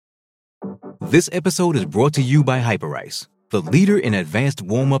This episode is brought to you by Hyperice, the leader in advanced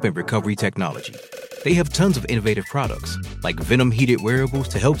warm-up and recovery technology. They have tons of innovative products, like Venom-heated wearables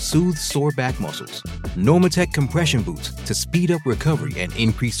to help soothe sore back muscles, Normatec compression boots to speed up recovery and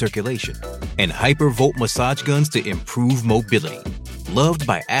increase circulation, and Hypervolt massage guns to improve mobility. Loved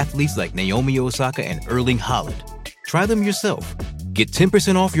by athletes like Naomi Osaka and Erling Haaland. Try them yourself. Get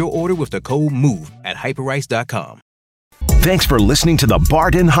 10% off your order with the code MOVE at Hyperice.com. Thanks for listening to the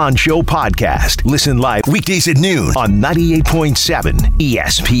Bart and Hahn Show podcast. Listen live weekdays at noon on 98.7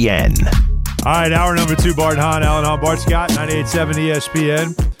 ESPN. All right, hour number 2, Bart and Hahn, Alan Hahn, Bart Scott, 98.7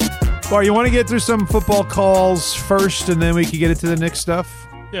 ESPN. Bart, you want to get through some football calls first, and then we can get into the Knicks stuff?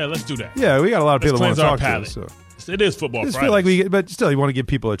 Yeah, let's do that. Yeah, we got a lot of people that want to talk to us. So. It is football Friday. Feel like but still, you want to give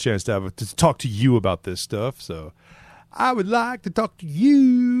people a chance to talk to you about this stuff. So I would like to talk to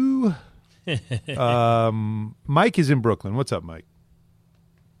you. Mike is in Brooklyn. What's up, Mike?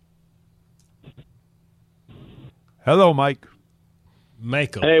 Hello, Mike.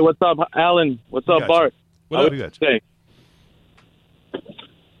 Michael. Hey, what's up, Alan? What's up, Bart? What up? You got you.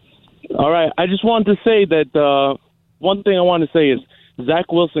 All right, I just wanted to say that one thing I want to say is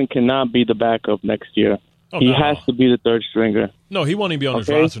Zach Wilson cannot be the backup next year. Oh, he has to be the third stringer. No, he won't even be on this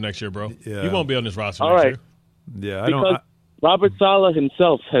roster next year, bro. Yeah. He won't be on this roster All next right. year. Yeah, because Robert Saleh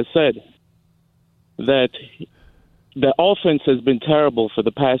himself has said that the offense has been terrible for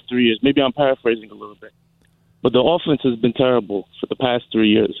the past 3 years. Maybe I'm paraphrasing a little bit. But the offense has been terrible for the past 3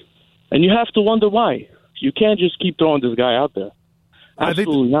 years. And you have to wonder why. You can't just keep throwing this guy out there.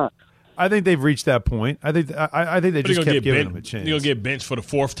 Absolutely not. I think they've reached that point. I think they just kept giving him a chance. You're going to get benched for the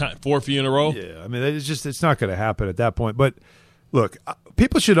fourth year in a row? Yeah, I mean, it's not going to happen at that point. But, look,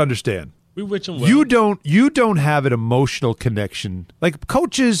 people should understand. We wish him well. You don't have an emotional connection. Like,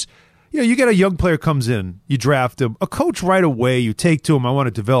 coaches, you get a young player comes in, you draft him. A coach right away, you take to him, I want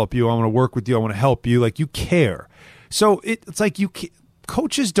to develop you, I want to work with you, I want to help you. Like, you care. So it's like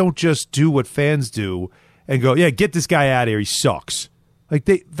coaches don't just do what fans do and go, yeah, get this guy out of here, he sucks. Like,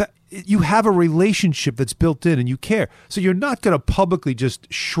 you have a relationship that's built in and you care. So you're not going to publicly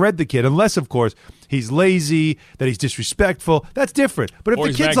just shred the kid unless, of course, he's lazy, that he's disrespectful. That's different. But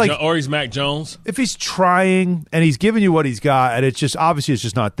if the kid's or he's Mac Jones. If he's trying and he's giving you what he's got and it's just obviously it's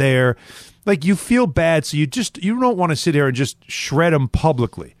just not there, like you feel bad. So you don't want to sit here and just shred him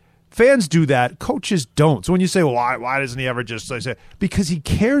publicly. Fans do that. Coaches don't. So when you say, well, why doesn't he ever just say? Because he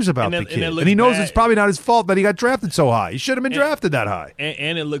cares about the kid. And he knows it's probably not his fault that he got drafted so high. He should have been drafted that high.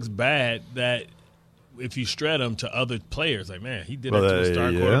 And it looks bad that if you shred him to other players, like, man, he did that to a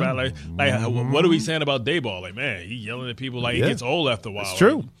star quarterback. Like, what are we saying about Dayball? Like, man, he yelling at people like it gets old after a while. It's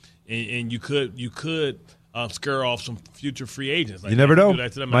true. And you could scare off some future free agents. Like, you never know.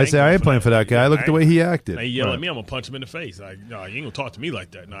 Might say, I ain't playing for that guy. Look at the way he acted. He yell at me, I'm going to punch him in the face. Like, no, you ain't going to talk to me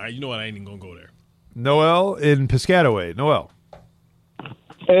like that. No, you know what? I ain't even going to go there. Noel in Piscataway. Noel.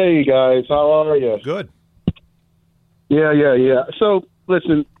 Hey, guys. How are you? Good. Yeah. So,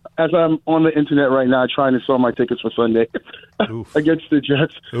 listen, as I'm on the internet right now trying to sell my tickets for Sunday against the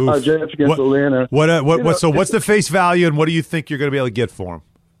Jets, Jets against Atlanta. So what's the face value, and what do you think you're going to be able to get for him?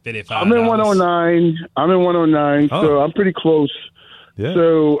 I'm in 109. So I'm pretty close. Yeah.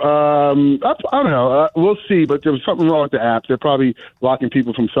 So I don't know. We'll see. But there was something wrong with the app. They're probably blocking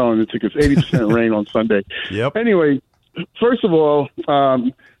people from selling the tickets. 80% rain on Sunday. Yep. Anyway, first of all,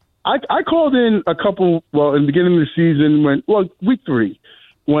 I called in in the beginning of the season week 3,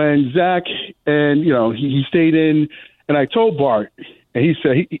 when Zach and he stayed in, and I told Bart, and he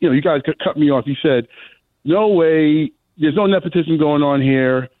said, you guys cut me off. He said, no way. There's no nepotism going on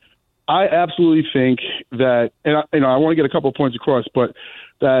here. I absolutely think that, and I want to get a couple of points across, but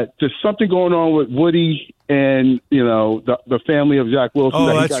that there's something going on with Woody and the family of Zach Wilson.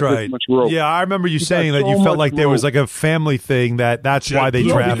 Oh, that's right. Yeah, I remember you saying that you felt like there was like a family thing that's why they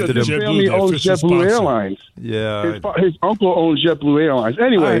drafted him. His family owns JetBlue Airlines. Yeah, his uncle owns JetBlue Airlines.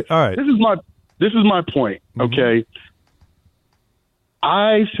 Anyway, all right. This is my point. Okay,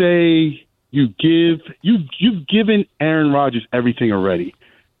 I say. You've given Aaron Rodgers everything already.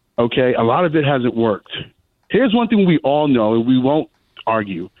 Okay, a lot of it hasn't worked. Here's one thing we all know, and we won't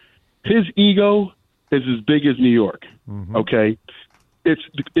argue. His ego is as big as New York. Mm-hmm. Okay, it's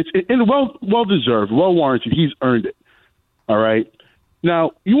well deserved, well warranted. He's earned it. All right.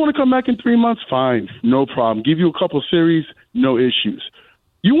 Now you want to come back in 3 months? Fine, no problem. Give you a couple series, no issues.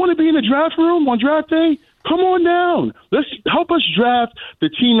 You want to be in the draft room on draft day? Come on down. Let's help us draft the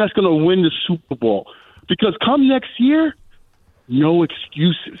team that's going to win the Super Bowl. Because come next year, no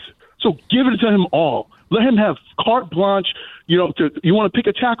excuses. So give it to him all. Let him have carte blanche. You want to pick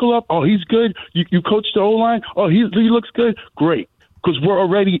a tackle up? Oh, he's good. You coach the O-line? Oh, he looks good. Great. because we're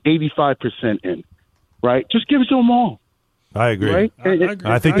already 85% in, right? Just give it to them all. I agree. Right? I agree.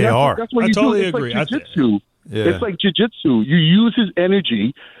 I think they are. That's what I you totally do. It's agree. Like jiu-jitsu. Yeah. It's like jiu-jitsu. You use his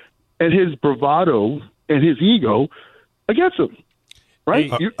energy and his bravado and his ego against him.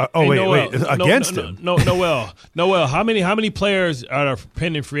 Right? Hey, wait. Against him? Noel. How many players are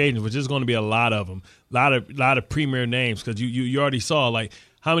pending free agents? Which is going to be a lot of them. A lot of premier names, because you already saw like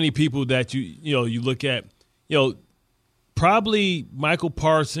how many people that you look at. Probably Michael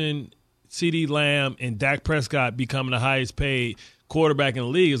Parsons, CeeDee Lamb, and Dak Prescott becoming the highest paid quarterback in the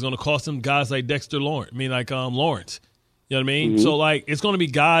league is going to cost them guys like Dexter Lawrence. Lawrence. You know what I mean? Mm-hmm. So like it's going to be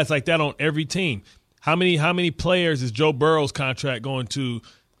guys like that on every team. How many players is Joe Burrow's contract going to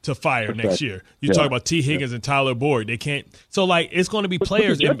fire next year? You talk about T. Higgins and Tyler Boyd. They can't. So like it's going to be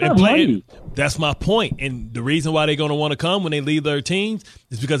players and playing. That's my point. And the reason why they're going to want to come when they leave their teams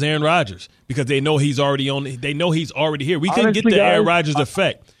is because Aaron Rodgers, because they know he's already on. They know he's already here. We couldn't get the Aaron Rodgers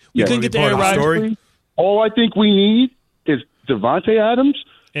effect. We couldn't get the Aaron Rodgers. All I think we need is Devontae Adams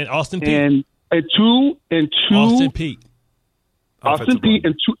and Austin Peay and two Austin Peay. Austin Peay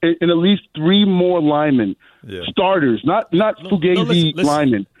and at least 3 more linemen, starters, not Fugazi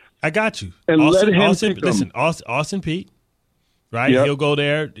linemen. I got you. And Austin Peay, right? Yep. He'll go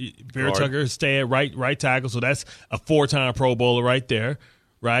there. Vera Tucker stay at right tackle, so that's a 4-time Pro Bowler right there,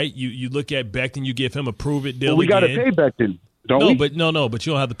 right? You look at Becton, you give him a prove it deal. Well, we got to pay Becton. Don't we? But you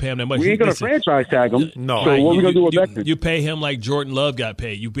don't have to pay him that much. We ain't going to franchise tag him. No. So what are we going to do with Becton? You pay him like Jordan Love got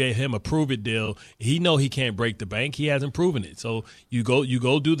paid. You pay him a prove it deal. He know he can't break the bank. He hasn't proven it. So you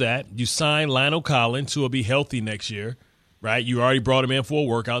go do that. You sign Lionel Collins, who will be healthy next year, right? You already brought him in for a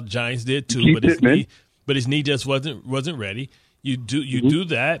workout. The Giants did too, but his knee just wasn't ready. You do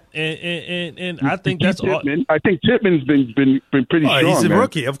that, and I think that's all. I think Tippmann's been pretty strong. He's a man.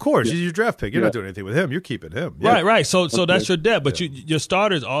 rookie, of course. He's your draft pick. You're not doing anything with him. You're keeping him. Yeah. Right. So that's your depth. But your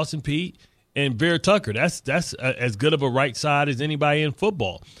starters, Austin Peay and Vera Tucker. That's as good of a right side as anybody in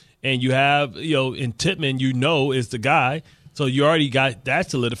football. And you have in Tippmann, is the guy. So you already got that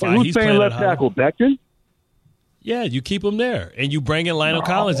solidified. Who's playing left tackle? Becton. Yeah, you keep him there, and you bring in Lionel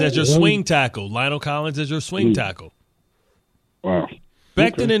Collins as your swing tackle. Wow.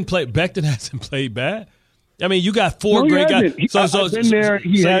 Becton hasn't played bad. I mean, you got 4 great guys. I've been there.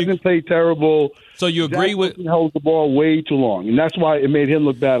 He hasn't played terrible. So you agree with he holds the ball way too long, and that's why it made him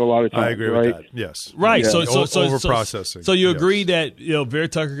look bad a lot of times. I agree with that. Yes. Right. Yeah. So overprocessing. So you agree that Vera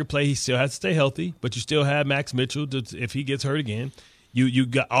Tucker can play. He still has to stay healthy, but you still have Max Mitchell if he gets hurt again. You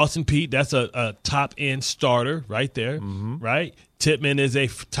got Austin Peay. That's a top end starter right there. Mm-hmm. Right. Tippmann is a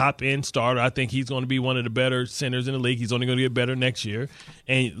top end starter. I think he's going to be one of the better centers in the league. He's only going to get better next year.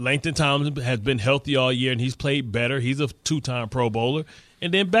 And Langston Thompson has been healthy all year, and he's played better. He's a 2-time Pro Bowler.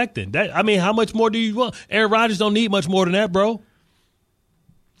 And then Becton. How much more do you want? Aaron Rodgers don't need much more than that, bro.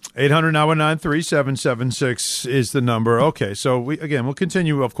 800-919-3776 is the number. Okay, so we'll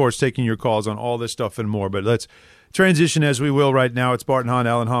continue, of course, taking your calls on all this stuff and more. But let's transition as we will right now. It's Bart and Hahn,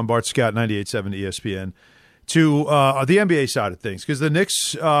 Alan Hahn, Bart Scott, 98.7 ESPN. To the NBA side of things, because the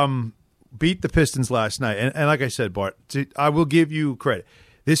Knicks beat the Pistons last night. And like I said, Bart, I will give you credit.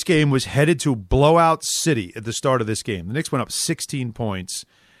 This game was headed to blowout city at the start of this game. The Knicks went up 16 points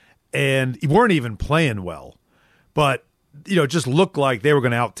and weren't even playing well. But, it just looked like they were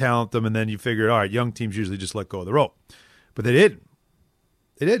going to out-talent them, and then you figured, all right, young teams usually just let go of the rope. But they didn't.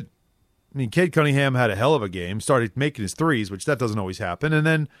 They did. I mean, Cade Cunningham had a hell of a game, started making his threes, which that doesn't always happen. And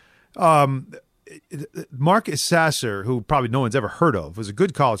then Marcus Sasser, who probably no one's ever heard of, was a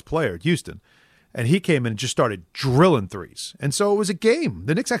good college player at Houston, and he came in and just started drilling threes. And so it was a game.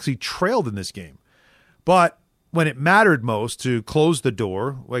 The Knicks actually trailed in this game. But when it mattered most to close the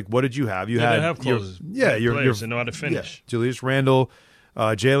door, like what did you have? You had have closers. Your players that know how to finish. Yeah, Julius Randle,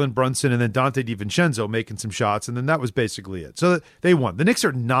 Jalen Brunson, and then Dante DiVincenzo making some shots, and then that was basically it. So they won. The Knicks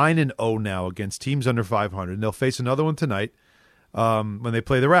are 9-0 now against teams under 500, and they'll face another one tonight when they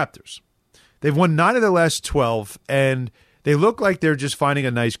play the Raptors. They've won 9 of their last 12, and they look like they're just finding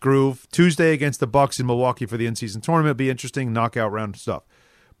a nice groove. Tuesday against the Bucks in Milwaukee for the in-season tournament will be interesting, knockout round stuff.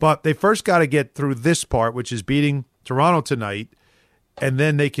 But they first got to get through this part, which is beating Toronto tonight, and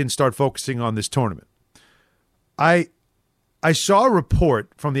then they can start focusing on this tournament. I saw a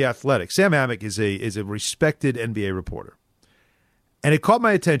report from The Athletic. Sam Amick is a respected NBA reporter. And it caught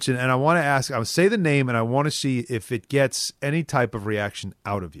my attention, and I want to ask, I'll say the name, and I want to see if it gets any type of reaction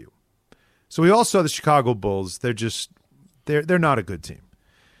out of you. So we all saw the Chicago Bulls. They're not a good team.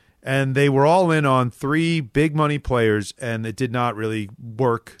 And they were all in on 3 big money players, and it did not really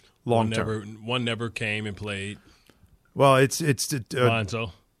work long term. One never came and played. Well, it's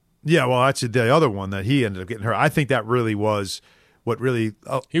Lonzo. Yeah, well, actually the other one that he ended up getting hurt. I think that really was what really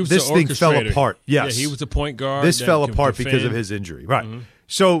He was this the thing fell orchestrator. apart. Yes, Yeah, he was the point guard. This that fell could apart because of defend. his injury. Right.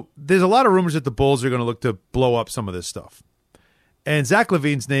 So there's a lot of rumors that the Bulls are going to look to blow up some of this stuff. And Zach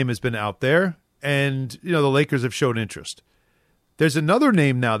LaVine's name has been out there, and the Lakers have shown interest. There's another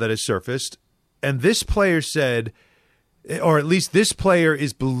name now that has surfaced, and this player said, or at least this player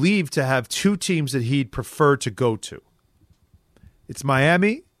is believed to have two teams that he'd prefer to go to. It's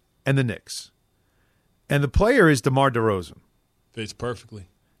Miami and the Knicks. And the player is DeMar DeRozan. Fits perfectly.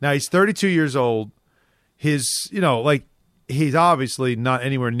 Now, he's 32 years old. He's obviously not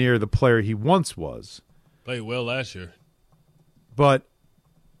anywhere near the player he once was. Played well last year. But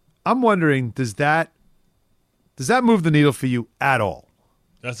I'm wondering, does that move the needle for you at all?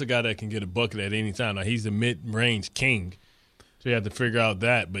 That's a guy that can get a bucket at any time. Now, he's a mid-range king, so you have to figure out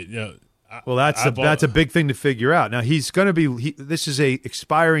that. But that's a big thing to figure out. Now, he's going to be. This is a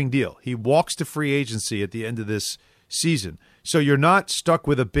expiring deal. He walks to free agency at the end of this season, so you're not stuck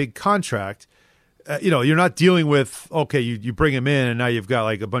with a big contract. You're not dealing with you bring him in and now you've got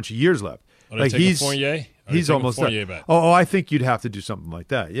like a bunch of years left. He's almost Fournier back. Oh, I think you'd have to do something like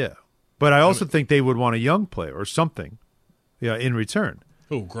that. Yeah, but I also think they would want a young player or something, in return.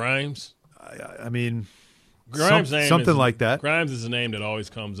 Who, Grimes? I mean, Grimes' name something is, like that. Grimes is a name that always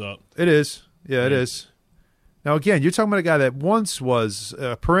comes up. It is. Yeah, it is. Now, again, you're talking about a guy that once was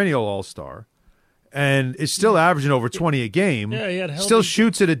a perennial all-star and is still averaging over 20 a game. Yeah, he had still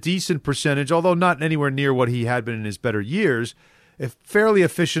shoots at a decent percentage, although not anywhere near what he had been in his better years. A fairly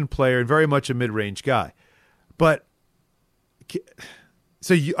efficient player and very much a mid-range guy. But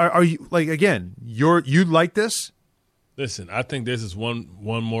so are you like, again, you like this? Listen, I think this is one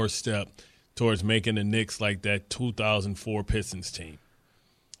more step towards making the Knicks like that 2004 Pistons team.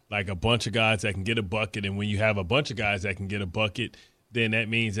 Like a bunch of guys that can get a bucket, and when you have a bunch of guys that can get a bucket, then that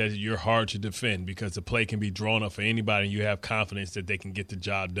means that you're hard to defend because the play can be drawn up for anybody and you have confidence that they can get the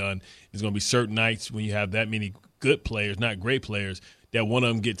job done. There's going to be certain nights when you have that many good players, not great players, that one of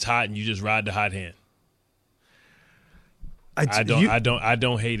them gets hot and you just ride the hot hand. I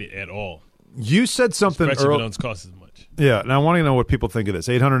don't hate it at all. You said something especially earlier. if it doesn't cost as much. Yeah, and I want to know what people think of this.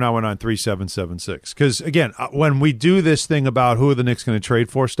 800-919-3776. Because, again, when we do this thing about who are the Knicks going to trade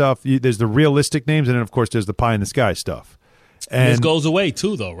for stuff, there's the realistic names, and then, of course, there's the pie-in-the-sky stuff. And this goes away,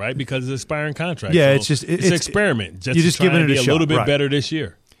 too, though, right? Because it's expiring contract. Yeah, so it's an experiment. You're just giving it a shot. A little bit right. better this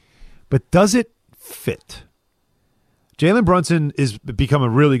year. But does it fit? Jalen Brunson is become a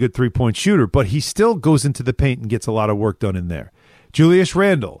really good three-point shooter, but he still goes into the paint and gets a lot of work done in there. Julius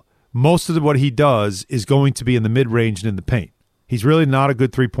Randle, most of what he does is going to be in the mid-range and in the paint. He's really not a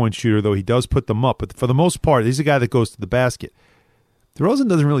good three-point shooter, though he does put them up. But for the most part, he's a guy that goes to the basket. DeRozan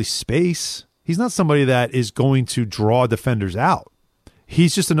doesn't really space. He's not somebody that is going to draw defenders out.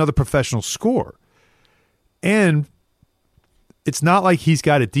 He's just another professional scorer. And it's not like he's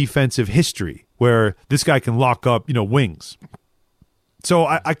got a defensive history where this guy can lock up, wings. So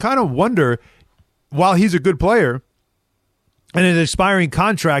I kind of wonder, while he's a good player and an expiring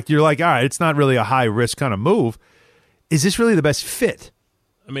contract, you're like, all right, it's not really a high-risk kind of move. Is this really the best fit?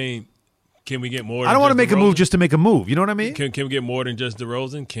 I mean, can we get more? I don't want to make a move just to make a move. You know what I mean? Can we get more than just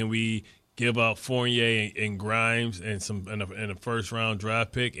DeRozan? Can we give up Fournier and Grimes and a first-round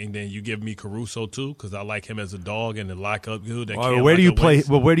draft pick, and then you give me Caruso too because I like him as a dog and the lockup dude. Where do you play?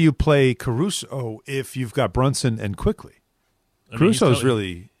 Well, where do you play Caruso if you've got Brunson and Quickly? Caruso's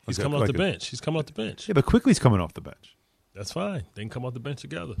really he's coming off the bench. He's coming off the bench. Yeah, but Quickly's coming off the bench. That's fine. They can come off the bench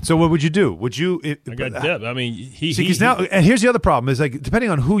together. So what would you do? Would you? I got depth. I mean, and here's the other problem is like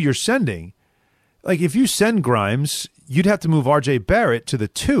depending on who you're sending, like if you send Grimes, you'd have to move R.J. Barrett to the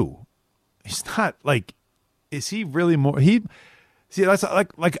 2. He's not like, is he really more? That's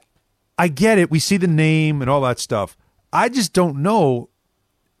like I get it. We see the name and all that stuff. I just don't know,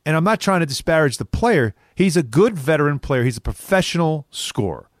 and I'm not trying to disparage the player. He's a good veteran player. He's a professional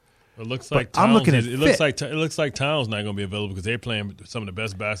scorer. It looks like I'm looking at it looks like Towns not going to be available because they're playing some of the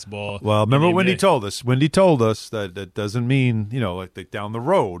best basketball. Well, remember what Wendy told us? Wendy told us that doesn't mean like down the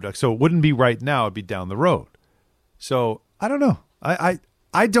road. So it wouldn't be right now; it'd be down the road. So I don't know.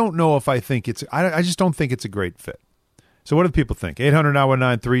 I don't know if I think it's. I just don't think it's a great fit. So what do people think?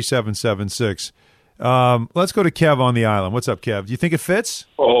 800-919-3776. Let's go to Kev on the island. What's up, Kev? Do you think it fits?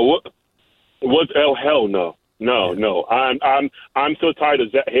 Oh, what? Hell no. No. I'm so tired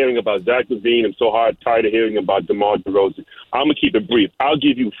of hearing about Zach LaVine. I'm so tired of hearing about DeMar DeRozan. I'm gonna keep it brief. I'll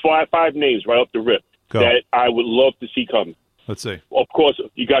give you five names right off the rip that I would love to see coming. Let's see. Of course,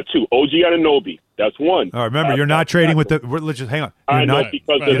 you got 2. OG Anunoby. That's 1. All right, remember, you're not trading with the. Let's just hang on. You're not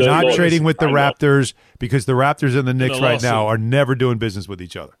trading with the Raptors because the Raptors and the Knicks right now are never doing business with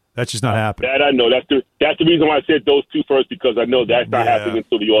each other. That's just not happening. That I know. That's the reason why I said those two first, because I know that's not happening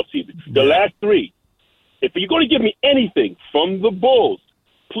until the offseason. The last three, if you're going to give me anything from the Bulls,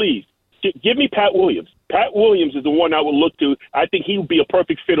 please give me Pat Williams. Pat Williams is the one I would look to. I think he would be a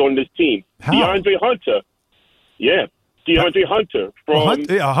perfect fit on this team. How? DeAndre Hunter. Yeah. DeAndre Hunter.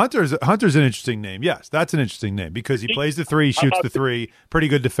 Hunter's an interesting name. Yes, that's an interesting name because he plays the three, shoots the three. Pretty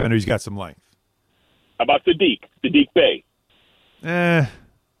good defender. He's got some length. How about Sadiq Bey?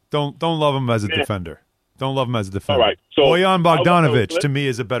 Don't love him as a defender. Don't love him as a defender. All right. So Bojan Bogdanovic to me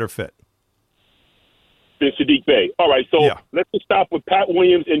is a better fit than Sadiq Bey. All right. So let's just stop with Pat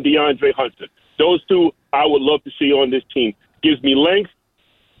Williams and DeAndre Hunter. Those two I would love to see on this team. Gives me length.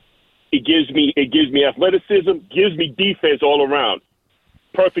 It gives me athleticism. Gives me defense all around.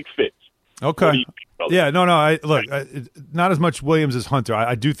 Perfect fit. Okay. Yeah. No. Not as much Williams as Hunter.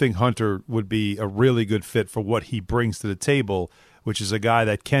 I do think Hunter would be a really good fit for what he brings to the table, which is a guy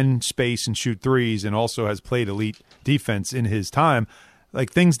that can space and shoot threes and also has played elite defense in his time.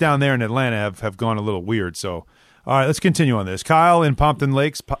 Like things down there in Atlanta have gone a little weird. So, all right, let's continue on this. Kyle in Pompton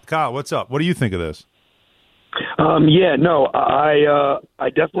Lakes. Kyle, what's up? What do you think of this? I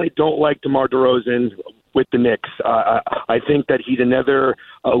definitely don't like DeMar DeRozan with the Knicks. I think that he's another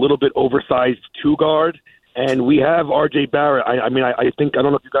a little bit oversized two guard, and we have R.J. Barrett. I don't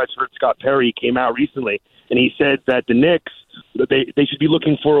know if you guys heard Scott Perry came out recently, and he said that the Knicks they should be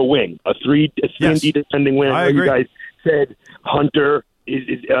looking for a wing, a 3-and-D defending wing. I agree. You guys said Hunter is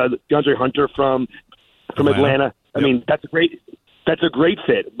DeAndre Hunter from Atlanta. I mean, that's a great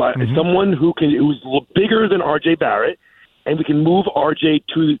fit, but someone who's bigger than R.J. Barrett, and we can move R.J.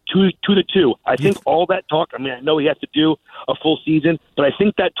 to the two. I think all that talk. I mean, I know he has to do a full season, but I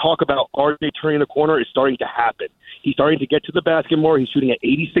think that talk about R.J. turning the corner is starting to happen. He's starting to get to the basket more. He's shooting at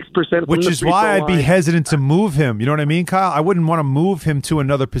 86%. Which is why I'd be hesitant to move him. You know what I mean, Kyle? I wouldn't want to move him to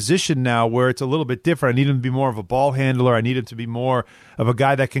another position now where it's a little bit different. I need him to be more of a ball handler. I need him to be more of a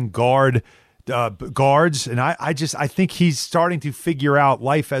guy that can guard guards. And I think he's starting to figure out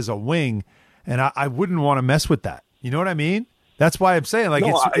life as a wing, and I wouldn't want to mess with that. You know what I mean? That's why I'm saying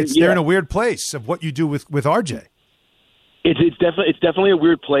they're in a weird place of what you do with RJ. It's definitely a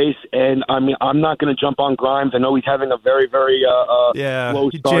weird place, and I mean I'm not going to jump on Grimes. I know he's having a very slow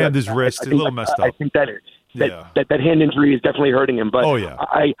he start. jammed his wrist, a little messed up. I think that hand injury is definitely hurting him. But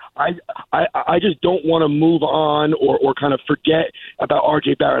I just don't want to move on or kind of forget about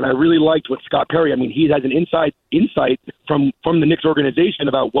R.J. Barrett. I really liked what Scott Perry. I mean, he has an insight from the Knicks organization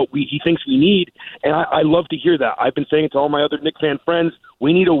about what he thinks we need, and I love to hear that. I've been saying it to all my other Knicks fan friends.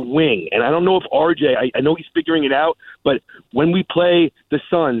 We need a wing, and I don't know if R.J. I know he's figuring it out, but when we play the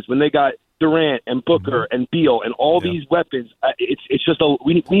Suns, when they got Durant and Booker and Beal and all these weapons, it's just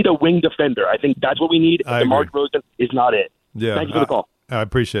we need a wing defender. I think that's what we need. DeMar DeRozan is not it. Yeah, thank you for the call. I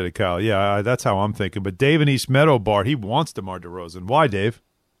appreciate it, Kyle. Yeah, that's how I'm thinking. But Dave in East Meadow, Bart, he wants DeMar DeRozan. Why, Dave?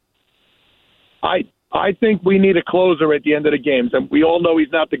 I think we need a closer at the end of the games, and we all know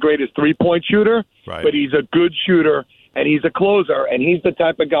he's not the greatest three-point shooter, but he's a good shooter. And he's a closer, and he's the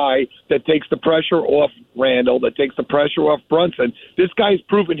type of guy that takes the pressure off Randall, that takes the pressure off Brunson. This guy's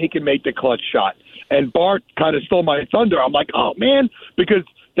proven he can make the clutch shot. And Bart kind of stole my thunder. I'm like, oh, man, because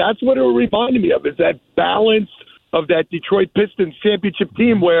that's what it reminded me of, is that balance of that Detroit Pistons championship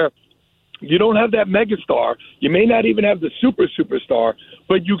team where you don't have that megastar. You may not even have the superstar,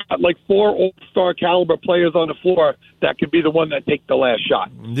 but you got like 4 all-star caliber players on the floor that could be the one that take the last shot.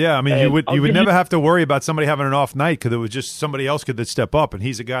 Yeah, I mean, you would never have to worry about somebody having an off night because it was just somebody else could step up, and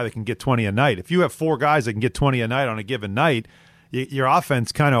he's a guy that can get 20 a night. If you have 4 guys that can get 20 a night on a given night, your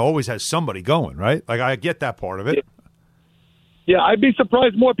offense kind of always has somebody going, right? Like, I get that part of it. Yeah, I'd be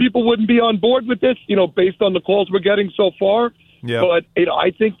surprised more people wouldn't be on board with this, based on the calls we're getting so far. Yeah. But I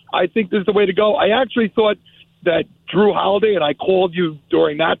think this is the way to go. I actually thought that Drew Holiday, and I called you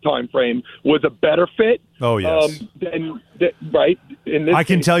during that time frame, was a better fit. Oh yes. Right. In this I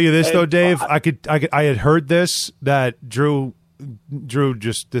can case. tell you this though, Dave. I had heard this that Drew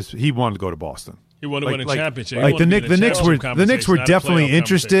he wanted to go to Boston. He wanted to win a championship. Like the Knicks were definitely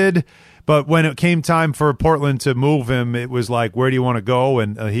interested. But when it came time for Portland to move him, it was like, where do you want to go?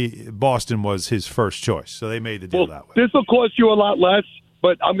 And Boston was his first choice. So they made the deal that way. This will cost you a lot less,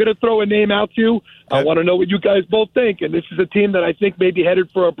 but I'm going to throw a name out to you. Okay. I want to know what you guys both think. And this is a team that I think may be headed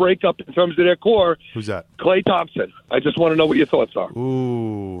for a breakup in terms of their core. Who's that? Klay Thompson. I just want to know what your thoughts are.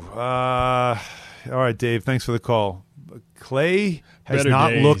 Ooh. All right, Dave. Thanks for the call. Klay has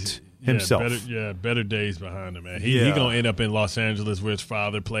not looked himself. Better days behind him, man. He going to end up in Los Angeles where his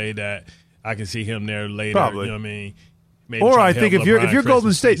father played at. I can see him there later. Probably. You know what I mean? Maybe or I think if you're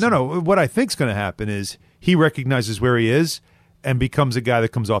Golden State, no, what I think's going to happen is he recognizes where he is, and becomes a guy that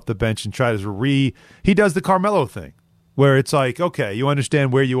comes off the bench and tries to he does the Carmelo thing, where it's like, okay, you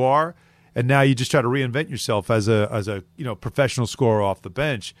understand where you are, and now you just try to reinvent yourself as a professional scorer off the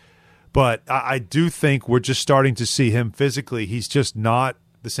bench. But I do think we're just starting to see him physically. He's just not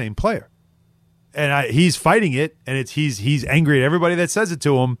the same player, and he's fighting it, and he's angry at everybody that says it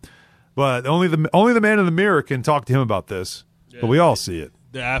to him. But only the man in the mirror can talk to him about this. Yeah, but we all see it.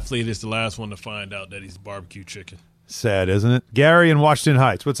 The athlete is the last one to find out that he's barbecue chicken. Sad, isn't it? Gary in Washington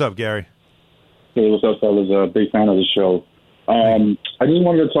Heights. What's up, Gary? Hey, what's up, fellas? Big fan of the show. I just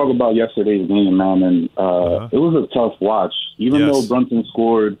wanted to talk about yesterday's game, man, and it was a tough watch. Even though Brunson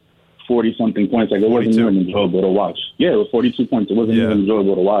scored 40-something points, like it wasn't even enjoyable to watch. Yeah, it was 42 points. It wasn't even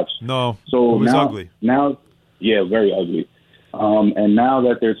enjoyable to watch. No, so it was ugly. Now, yeah, very ugly. And now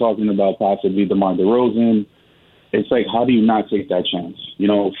that they're talking about possibly DeMar DeRozan, it's like, how do you not take that chance? You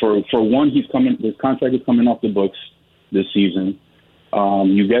know, for one, his contract is coming off the books this season.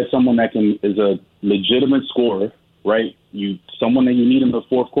 You get someone that is a legitimate scorer, right? Someone that you need in the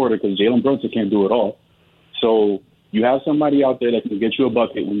fourth quarter, because Jalen Brunson can't do it all. So you have somebody out there that can get you a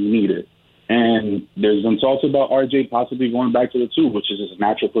bucket when you need it. And there's been talks about RJ possibly going back to the 2, which is his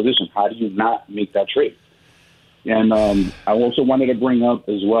natural position. How do you not make that trade? And I also wanted to bring up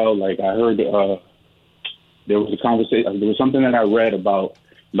as well, like I heard there was a conversation, there was something that I read about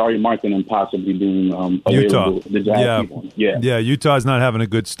Larry Markkinen possibly being available. Utah. Utah's not having a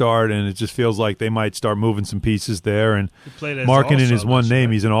good start, and it just feels like they might start moving some pieces there. And Markkinen is one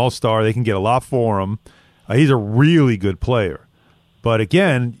name. He's an all-star. They can get a lot for him. He's a really good player. But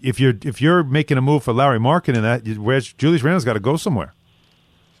again, if you're making a move for Larry Markkinen, Julius Randle's got to go somewhere,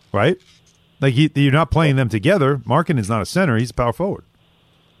 right? Like you're not playing them together. Markkinen's not a center; he's a power forward.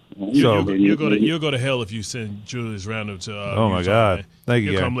 You'll go to hell if you send Julius Randle to. Oh my God! Man. Thank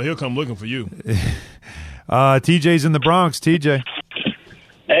you. He'll come looking for you. TJ's in the Bronx. TJ.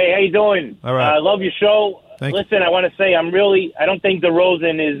 Hey, how you doing? All right. I love your show. Listen, I want to say I don't think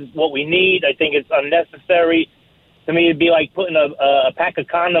DeRozan is what we need. I think it's unnecessary. To me, it'd be like putting a pack of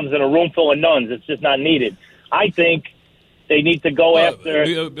condoms in a room full of nuns. It's just not needed. I think they need to go after.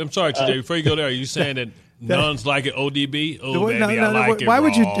 I'm sorry, TJ. Before you go there, are you saying that nuns like it ODB? Oh, no, baby, no, I like it. Why raw.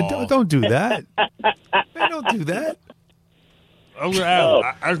 would you? Don't do that. Man, don't do that.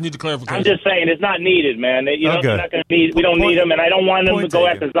 I just need to clarify. I'm just saying it's not needed, man. Not gonna need. We don't need them, and I don't want them to go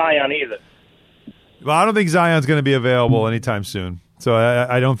after Zion either. Well, I don't think Zion's going to be available anytime soon, so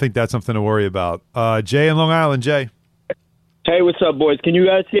I don't think that's something to worry about. Jay in Long Island. Jay. Hey, what's up, boys? Can you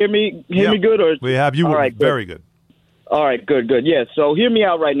guys hear me? Hear me good? Or we have you. All right, very good. All right, good. Yeah, so hear me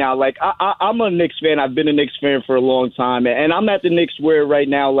out right now. Like, I'm a Knicks fan. I've been a Knicks fan for a long time, and I'm at the Knicks where right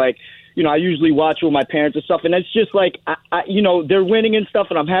now, like, you know, I usually watch with my parents and stuff, and it's just like, they're winning and stuff,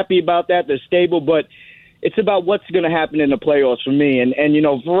 and I'm happy about that. They're stable, but it's about what's going to happen in the playoffs for me. And you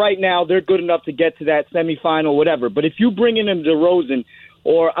know, for right now, they're good enough to get to that semifinal, whatever. But if you bring in DeRozan,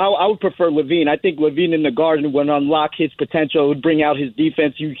 or I would prefer Levine. I think Levine in the Garden would unlock his potential. It would bring out his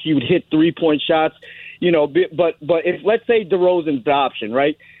defense. He would hit 3-point shots. You know, but if let's say DeRozan's the option,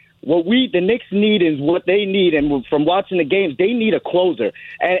 right? What the Knicks need is what they need, and from watching the games, they need a closer.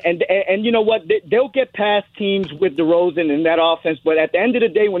 And you know what? They'll get past teams with DeRozan and that offense, but at the end of the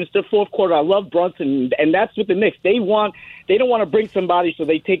day, when it's the fourth quarter, I love Brunson, and that's what the Knicks. They don't want to bring somebody, so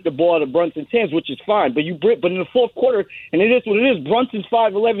they take the ball out of Brunson's hands, which is fine. But in the fourth quarter, and it is what it is. Brunson's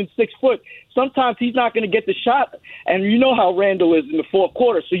 5'11", 6 foot. Sometimes he's not going to get the shot, and you know how Randle is in the fourth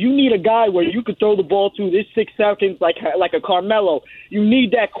quarter. So you need a guy where you can throw the ball to this 6 seconds, like a Carmelo. You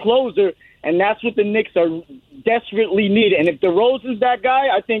need that closer, and that's what the Knicks are desperately need. And if DeRozan's that guy,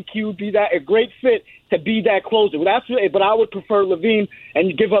 I think he would be a great fit to be that closer. But I would prefer Levine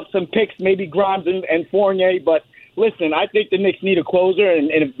and give up some picks, maybe Grimes and Fournier. But listen, I think the Knicks need a closer, and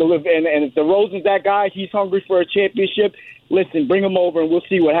if DeRozan's that guy, he's hungry for a championship. Listen, bring him over, and we'll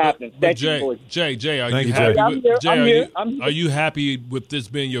see what happens. Thank you, boys. Jay, are you happy with this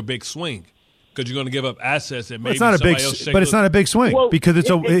being your big swing? Because you're going to give up assets that maybe somebody else. But it's not a big swing because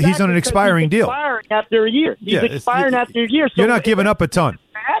he's on an expiring deal. Expiring after a year. He's expiring after a year. So you're not giving up a ton.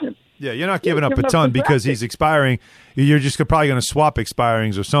 Yeah, you're not giving up a ton because he's expiring. You're just probably going to swap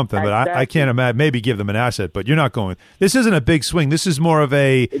expirings or something. Exactly. But I can't imagine. Maybe give them an asset, but you're not going. This isn't a big swing. This is more of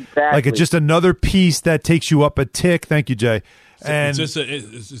just another piece that takes you up a tick. Thank you, Jay. And is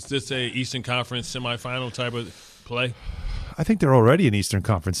this a Eastern Conference semifinal type of play? I think they're already an Eastern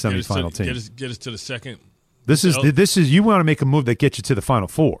Conference semifinal team. Get us to the second. This is you want to make a move that gets you to the Final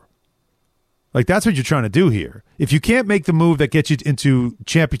Four. Like, that's what you're trying to do here. If you can't make the move that gets you into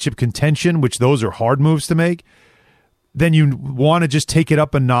championship contention, which those are hard moves to make, then you want to just take it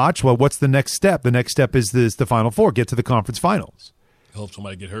up a notch. Well, what's the next step? The next step is the Final Four, get to the conference finals. Hope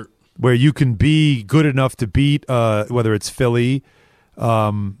somebody get hurt. Where you can be good enough to beat, whether it's Philly,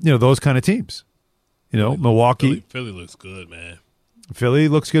 those kind of teams. Milwaukee. Philly looks good, man. Philly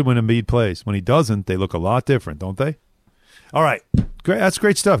looks good when Embiid plays. When he doesn't, they look a lot different, don't they? All right. Great. That's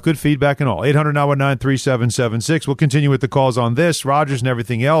great stuff. Good feedback and all. 800-919-3776. We'll continue with the calls on this, Rodgers and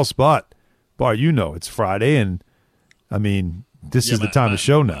everything else. But, Bart, it's Friday, and, this is the time to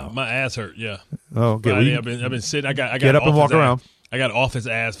show now. My ass hurt, yeah. Oh, okay. Friday, I've been sitting. I got get up and walk around. I got off his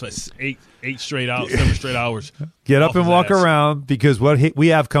ass for 7 straight hours. Get up and walk around, because what we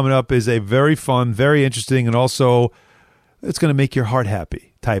have coming up is a very fun, very interesting, and also it's going to make your heart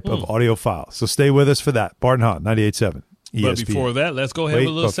happy type of audio file. So stay with us for that. Bart and Hahn, 98.7 ESPN. But before that, let's go ahead with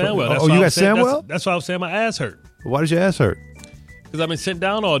a little Sandwell. You got Sandwell? That's why I was saying my ass hurt. Why does your ass hurt? Because I've been sitting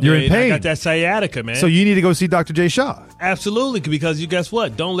down all day. You're in pain. I got that sciatica, man. So you need to go see Dr. Jay Shaw. Absolutely, because guess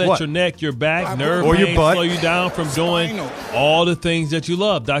what? Don't let your neck, your back, nerve or pain your butt slow you down from doing all the things that you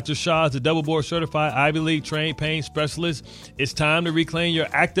love. Dr. Shaw is a double board certified Ivy League trained pain specialist. It's time to reclaim your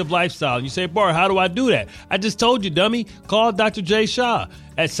active lifestyle. And you say, Bart, how do I do that? I just told you, dummy. Call Dr. Jay Shaw.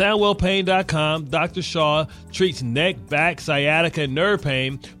 At SoundwellPain.com, Dr. Shaw treats neck, back, sciatica, and nerve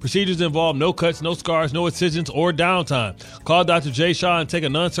pain. Procedures involve no cuts, no scars, no incisions, or downtime. Call Dr. Jay Shaw and take a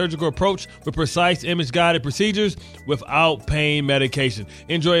non-surgical approach with precise image-guided procedures without pain medication.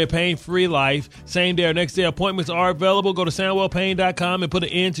 Enjoy a pain-free life. Same day or next day appointments are available. Go to SoundwellPain.com and put an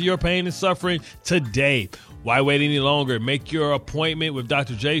end to your pain and suffering today. Why wait any longer? Make your appointment with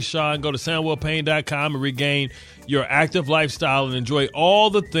Dr. Jay Shaw and go to SoundwellPain.com and regain your active lifestyle and enjoy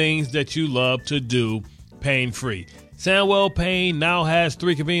all the things that you love to do pain-free. Sandwell Pain now has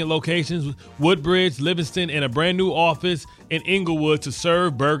 3 convenient locations, Woodbridge, Livingston, and a brand new office in Inglewood to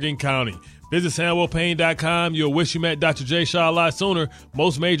serve Bergen County. Visit SoundwellPain.com. You'll wish you met Dr. Jay Shaw a lot sooner.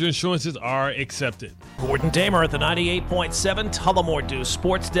 Most major insurances are accepted. Gordon Damer at the 98.7 Tullamore Dew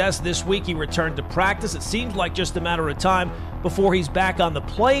Sports Desk. This week he returned to practice. It seems like just a matter of time before he's back on the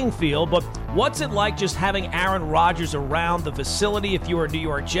playing field. But what's it like just having Aaron Rodgers around the facility if you're a New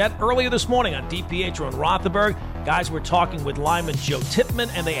York Jet? Earlier this morning on DiPietro and Rothenberg, guys were talking with lineman Joe Tippmann,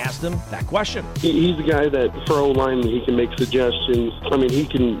 and they asked him that question. He's the guy that, for O-line, he can make suggestions. He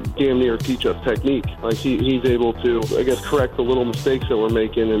can damn near teach us technique. Like he's able to, correct the little mistakes that we're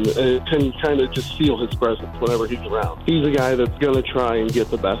making and can kind of just feel his presence whenever he's around. He's a guy that's going to try and get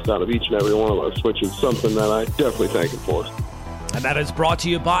the best out of each and every one of us, which is something that I definitely thank him for. And that is brought to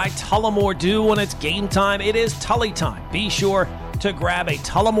you by Tullamore Dew. When it's game time, it is Tully time. Be sure to grab a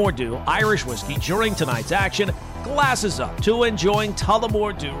Tullamore Dew Irish whiskey during tonight's action. Glasses up to enjoying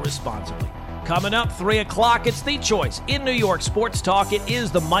Tullamore Dew responsibly. Coming up, 3 o'clock, it's The Choice in New York Sports Talk. It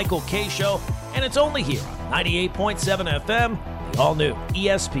is the Michael K. Show, and it's only here on 98.7 FM, the all-new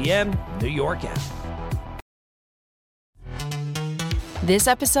ESPN New York app. This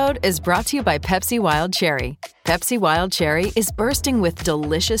episode is brought to you by Pepsi Wild Cherry. Pepsi Wild Cherry is bursting with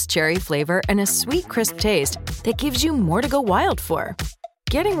delicious cherry flavor and a sweet, crisp taste that gives you more to go wild for.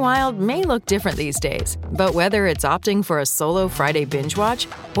 Getting wild may look different these days, but whether it's opting for a solo Friday binge watch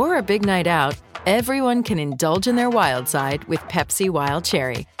or a big night out, everyone can indulge in their wild side with Pepsi Wild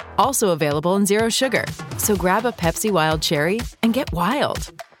Cherry. Also available in Zero Sugar. So grab a Pepsi Wild Cherry and get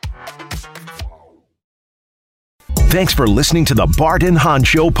wild. Thanks for listening to the Bart and Hahn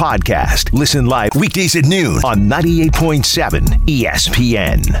Show podcast. Listen live weekdays at noon on 98.7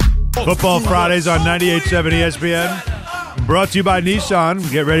 ESPN. Football Fridays on 98.7 ESPN. Brought to you by Nissan.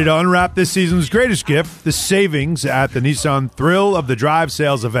 Get ready to unwrap this season's greatest gift, the savings at the Nissan Thrill of the Drive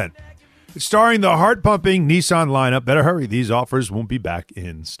sales event. It's starring the heart-pumping Nissan lineup. Better hurry. These offers won't be back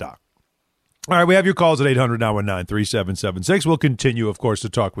in stock. All right, we have your calls at 800-919-3776. We'll continue, of course, to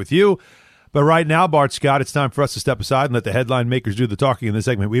talk with you. But right now, Bart Scott, it's time for us to step aside and let the headline makers do the talking in the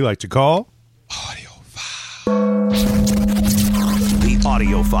segment we like to call Audio File. The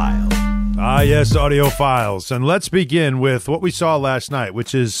Audio File. Ah, yes, Audio Files. And let's begin with what we saw last night,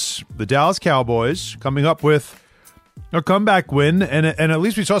 which is the Dallas Cowboys coming up with a comeback win. And at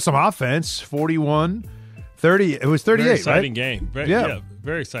least we saw some offense, 41-30. It was 38, very exciting right? Game.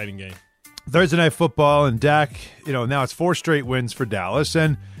 Very exciting game. Thursday Night Football, and Dak, now it's 4 straight wins for Dallas.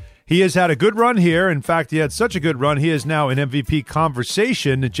 And he has had a good run here. In fact, he had such a good run, he is now in MVP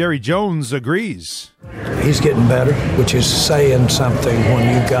conversation. Jerry Jones agrees. He's getting better, which is saying something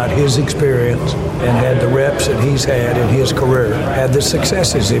when you've got his experience and had the reps that he's had in his career, had the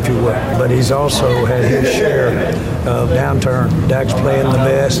successes, if you will. But he's also had his share of downturn. Dak's playing the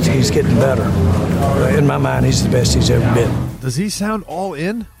best. He's getting better. In my mind, he's the best he's ever been. Does he sound all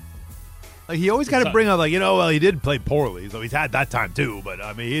in? Like he always got to bring up, like, well, he did play poorly, so he's had that time too. But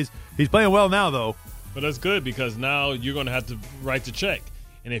I mean, he's playing well now, though. But that's good because now you're going to have to write the check,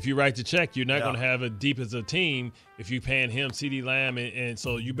 and if you write the check, you're not going to have it deep as a team if you're paying him, CeeDee Lamb, and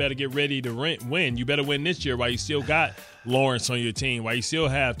so you better get ready to win. You better win this year while you still got Lawrence on your team, while you still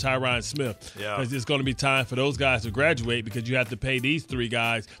have Tyron Smith. Because it's going to be time for those guys to graduate because you have to pay these three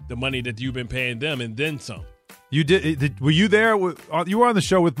guys the money that you've been paying them and then some. You did? Were you there? You were on the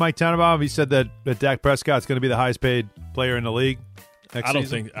show with Mike Tannenbaum. He said that Dak Prescott's going to be the highest paid player in the league next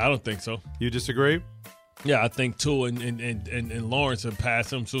season. I don't think so. You disagree? Yeah, I think Tua and Lawrence have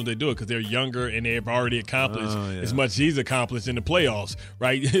passed him as soon as they do it because they're younger and they've already accomplished as much as he's accomplished in the playoffs,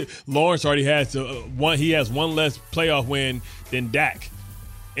 right? Lawrence already has one. He has one less playoff win than Dak,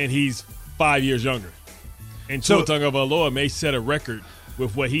 and he's 5 years younger. And Tua Tagovailoa may set a record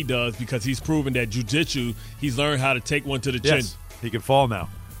with what he does because he's proven that jiu-jitsu, he's learned how to take one to the chin. Yes, he can fall now.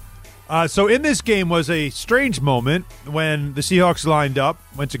 So in this game was a strange moment when the Seahawks lined up,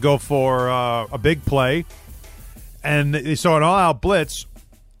 went to go for a big play, and they saw an all-out blitz,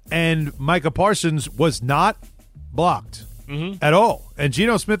 and Micah Parsons was not blocked at all. And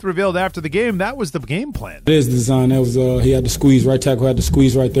Geno Smith revealed after the game that was the game plan. It is the design. That was he had to squeeze, right tackle had to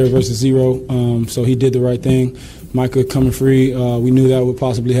squeeze right there versus zero, so he did the right thing. Micah coming free, we knew that would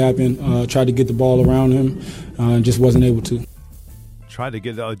possibly happen. Tried to get the ball around him, and just wasn't able to. Tried to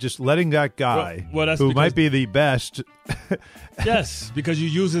get just letting that guy who might be the best. Yes, because you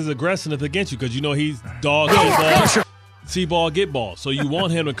use his aggressiveness against you because he's dog see ball, get ball. So you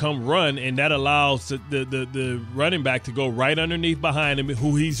want him to come run, and that allows the running back to go right underneath behind him,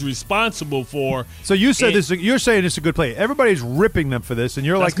 who he's responsible for. So you said you're saying it's a good play. Everybody's ripping them for this, and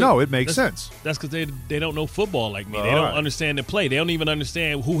you're like, no, it makes sense. That's because they don't know football like me. They don't understand the play. They don't even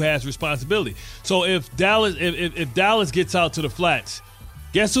understand who has responsibility. So if Dallas gets out to the flats,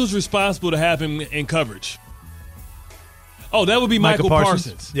 guess who's responsible to have him in coverage? Oh, that would be Michael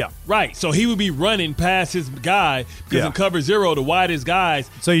Parsons. Yeah. Right. So he would be running past his guy because in cover zero, the widest guys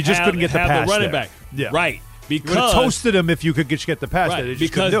so you just couldn't get the pass the running there. back. Yeah. Right. You would have toasted him if you could get the pass there.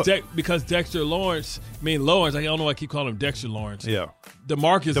 Because Dexter Lawrence, I don't know why I keep calling him Dexter Lawrence. Yeah.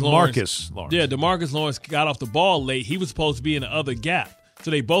 DeMarcus Lawrence. Yeah, DeMarcus Lawrence got off the ball late. He was supposed to be in the other gap. So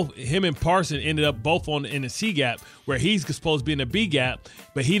him and Parson ended up both in the C gap where he's supposed to be in the B gap,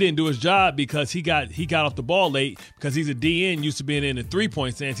 but he didn't do his job because he got off the ball late because he's a DN used to being in the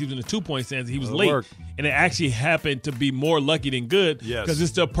 3-point stance. He was in the 2-point stance. He was late. And it actually happened to be more lucky than good because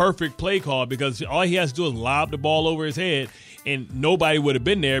it's the perfect play call because all he has to do is lob the ball over his head and nobody would have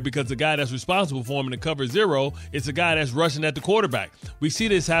been there because the guy that's responsible for him in the cover zero is the guy that's rushing at the quarterback. We see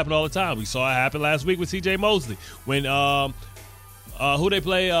this happen all the time. We saw it happen last week with C.J. Mosley when who they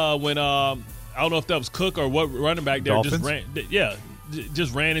play when I don't know if that was Cook or what running back there Dolphins?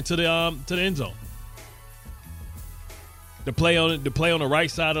 just ran into the end zone. The play on the right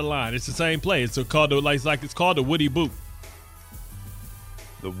side of the line. It's the same play. It's called the Woody Boot.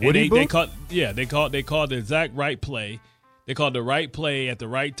 The Woody Boot? They called the exact right play. They called the right play at the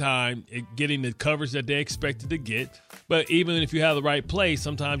right time, getting the coverage that they expected to get. But even if you have the right play,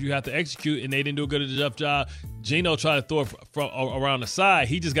 sometimes you have to execute, and they didn't do a good enough job. Geno tried to throw it from around the side.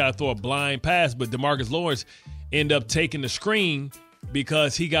 He just got to throw a blind pass, but DeMarcus Lawrence ended up taking the screen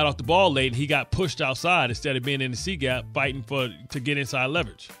because he got off the ball late and he got pushed outside instead of being in the C gap fighting to get inside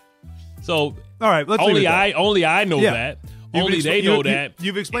leverage. So all right, let's only I know that. They know that.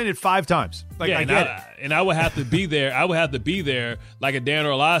 You've explained it 5 times. I get it. And I would have to be there. I would have to be there like a Dan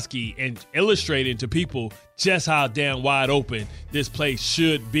Orlovsky and illustrating to people just how damn wide open this place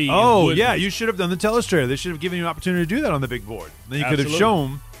should be. Oh, yeah. You should have done the telestrator. They should have given you an opportunity to do that on the big board. Then you could have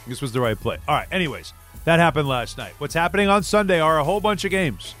shown this was the right play. All right. Anyways, that happened last night. What's happening on Sunday are a whole bunch of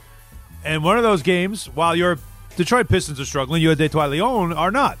games. And one of those games, while your Detroit Pistons are struggling, your Detroit Lions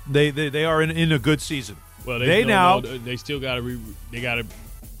are not. They are in a good season. Well, they still got to understand. They got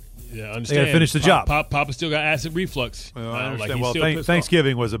to finish the job. Papa still got acid reflux. I understand.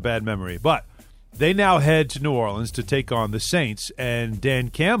 Thanksgiving was a bad memory, but they now head to New Orleans to take on the Saints. And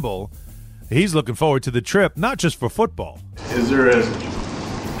Dan Campbell, he's looking forward to the trip, not just for football. Is there a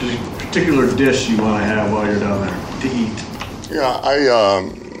particular dish you want to have while you're down there to eat? Yeah,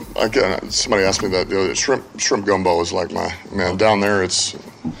 again, somebody asked me that the other day. Shrimp gumbo is like down there. It's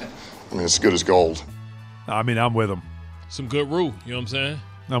good as gold. I'm with him. Some good roux, you know what I'm saying?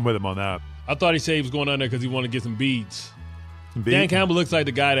 I'm with him on that. I thought he said he was going down there because he wanted to get some beads. Dan Campbell looks like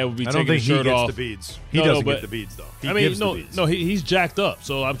the guy that would be taking his shirt off. I don't think he gets the beads. He doesn't get the beads, though. He's jacked up,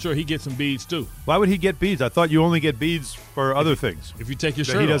 so I'm sure he gets some beads, too. Why would he get beads? I thought you only get beads for other things. If you take your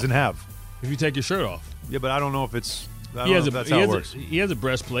shirt off. He doesn't have. If you take your shirt off. Yeah, but I don't know if it's I don't know if that's how it works. He has a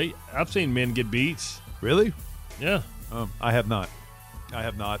breastplate. I've seen men get beats. Really? Yeah. I have not.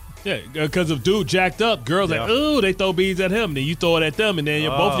 Yeah, because if dude jacked up, girls like, ooh, they throw beads at him. Then you throw it at them, and then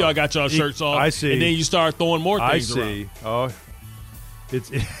both of y'all got y'all shirts off. I see. And then you start throwing more things around. I see. Oh, it's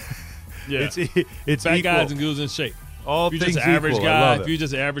fat equal. guys and dudes in shape. All if you're things just an average equal. guy, I love if it. you're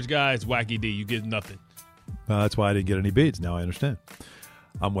just an average guy, it's wacky D. You get nothing. That's why I didn't get any beads. Now I understand.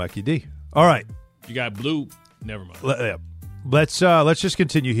 I'm wacky D. All right. You got blue. Never mind. Let's just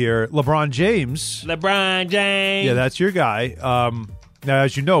continue here. LeBron James. Yeah, that's your guy. Now,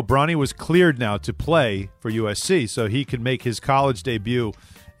 as you know, Bronny was cleared now to play for USC, so he can make his college debut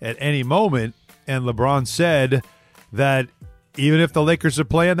at any moment. And LeBron said that even if the Lakers are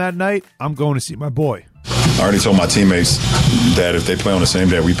playing that night, I'm going to see my boy. I already told my teammates that if they play on the same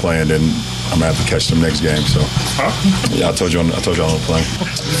day we playing, then I'm gonna have to catch them next game. So, yeah, I told y'all I'm playing.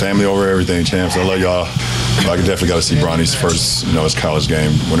 Family over everything, champs. I love y'all. But I definitely got to see Bronny's first, his college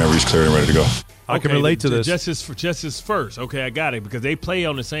game whenever he's cleared and ready to go. I can relate to this. Just his first. Okay, I got it because they play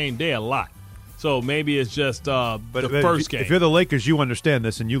on the same day a lot. So maybe it's just the first game. If you're the Lakers, you understand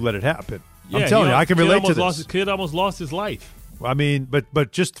this and you let it happen. I'm telling you, I can relate to this. Kid almost lost his life. I mean,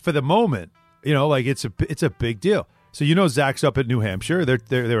 but just for the moment, it's a big deal. So Zach's up at New Hampshire.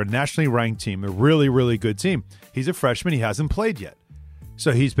 They're a nationally ranked team, a really, really good team. He's a freshman. He hasn't played yet.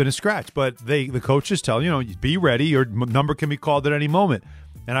 So he's been a scratch. But the coaches tell be ready. Your number can be called at any moment.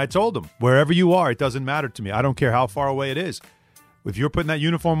 And I told him, wherever you are, it doesn't matter to me. I don't care how far away it is. If you're putting that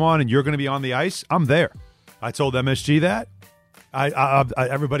uniform on and you're going to be on the ice, I'm there. I told MSG that.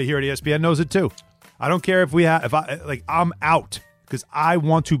 Everybody here at ESPN knows it too. I don't care I'm out because I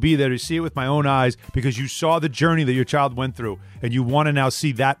want to be there to see it with my own eyes because you saw the journey that your child went through and you want to now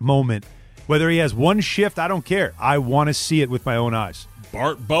see that moment. Whether he has one shift, I don't care. I want to see it with my own eyes.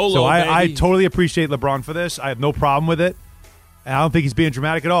 Bart Bolo, so I totally appreciate LeBron for this. I have no problem with it. And I don't think he's being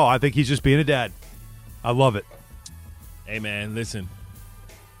dramatic at all. I think he's just being a dad. I love it. Hey, man, listen.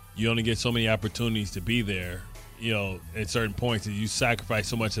 You only get so many opportunities to be there, at certain points. And you sacrifice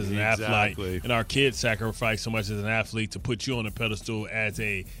so much as an athlete. And our kids sacrifice so much as an athlete to put you on a pedestal as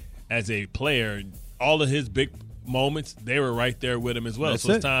a player. All of his big moments, they were right there with him as well. It's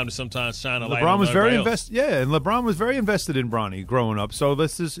time to sometimes shine a light on everybody else. And LeBron was very invested in Bronny growing up. So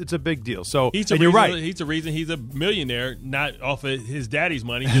it's a big deal. So you're right. He's the reason he's a millionaire, not off of his daddy's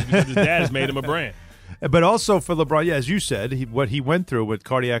money, just because his dad has made him a brand. But also for LeBron, as you said, what he went through with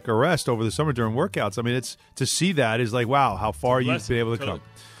cardiac arrest over the summer during workouts. I mean, it's to see that is like, wow, how far you've been able to come.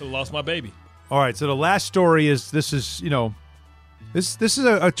 Could have lost my baby. All right, so the last story is this is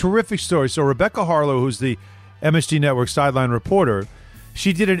a terrific story. So Rebecca Harlow, who's the MSG Network sideline reporter,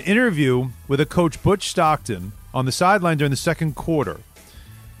 she did an interview with a coach, Butch Stockton, on the sideline during the second quarter.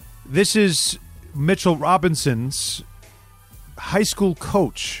 This is Mitchell Robinson's high school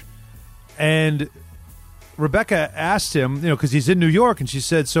coach. And Rebecca asked him, because he's in New York, and she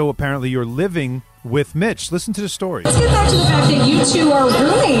said, so apparently you're living with Mitch. Listen to the story. Let's get back to the fact that you two are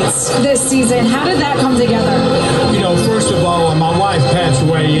roommates this season. How did that come together? First of all, my wife passed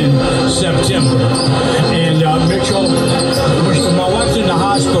away in September. And Mitchell, my wife's in the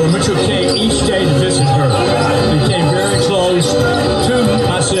hospital. Mitchell came each day to visit her. He came very close to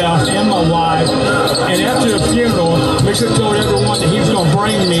myself and my wife. And after the funeral, Mitchell told everyone that he was going to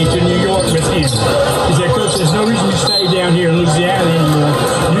bring me to New York with him. He said, Coach, there's no reason you stay down here in Louisiana anymore.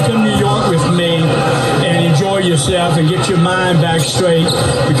 You come to New York with me and enjoy yourself and get your mind back straight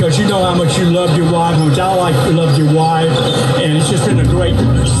because you know how much you loved your wife, how much I loved your wife, and it's just been a great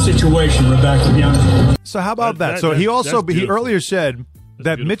situation, Rebecca, to be honest. So how about that? So he earlier said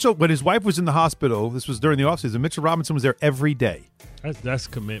that Mitchell, when his wife was in the hospital, this was during the offseason, Mitchell Robinson was there every day. That's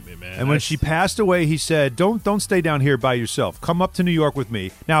commitment, man. And when she passed away, he said, don't stay down here by yourself. Come up to New York with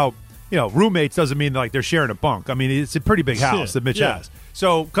me. Now, roommates doesn't mean like they're sharing a bunk. I mean, it's a pretty big house that Mitch has.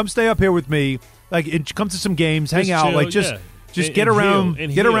 So come stay up here with me. Like, come to some games, hang out. Chill, just get around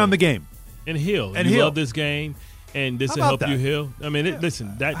the game. And heal. And you love this game, and this will help you heal. I mean,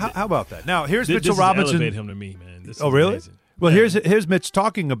 listen. How about that? Now, here's Mitchell Robinson. Elevate him to me, man. This really? Amazing. Well, here's Mitch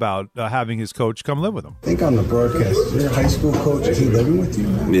talking about having his coach come live with him. I think on the broadcast, your high school coach, is he living with you?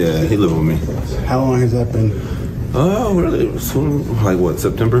 Yeah, he lived with me. How long has that been? Really?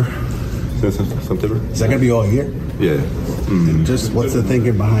 September? Since September. Is that going to be all year? Yeah. Mm-hmm. Just what's the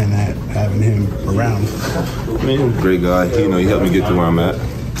thinking behind that, having him around? I mean, great guy. He helped me get to where I'm at.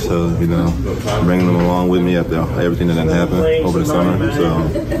 So, bringing them along with me after everything that happened over the summer.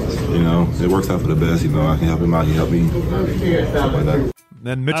 So, it works out for the best. I can help him out. He helped me. Stuff like that.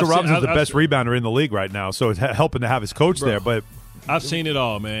 And Mitchell Robinson's the best rebounder in the league right now, so it's helping to have his coach there. But I've seen it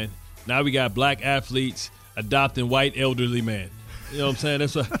all, man. Now we got black athletes adopting white elderly man. You know what I'm saying?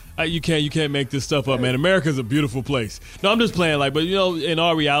 That's what, you can't make this stuff up, man. America's a beautiful place. No, I'm just playing but in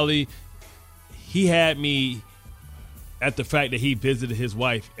all reality, he had me at the fact that he visited his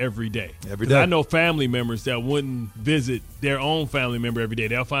wife every day. Every day. I know family members that wouldn't visit their own family member every day.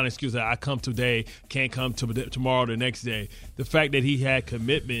 They'll find an excuse that I come today, can't come tomorrow, the next day. The fact that he had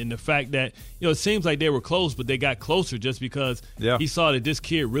commitment and the fact that, it seems like they were close, but they got closer just because he saw that this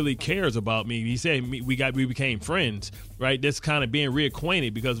kid really cares about me. He said we became friends, right? That's kind of being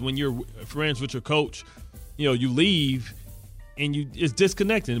reacquainted, because when you're friends with your coach, you leave and it's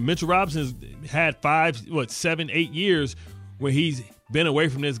disconnecting. Mitchell Robinson's had 7, 8 years where he's been away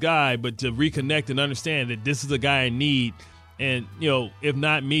from this guy, but to reconnect and understand that this is a guy in need, and if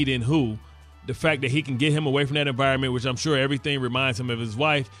not me, then who? The fact that he can get him away from that environment, which I'm sure everything reminds him of his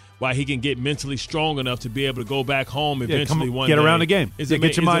wife, why he can get mentally strong enough to be able to go back home eventually one day. Get around the game.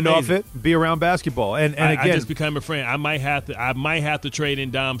 Get your mind off it. Be around basketball. And again, I just became a friend. I might have to trade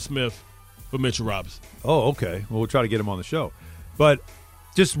in Dom Smith for Mitchell Robinson. Oh, okay. Well, we'll try to get him on the show. But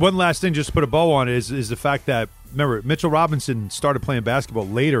just one last thing, just to put a bow on it, is the fact that, remember, Mitchell Robinson started playing basketball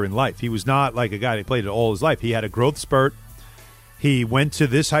later in life. He was not like a guy that played it all his life. He had a growth spurt. He went to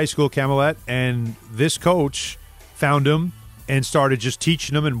this high school, Camelot, and this coach found him and started just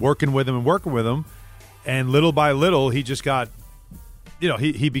teaching him and working with him. And little by little, he just got,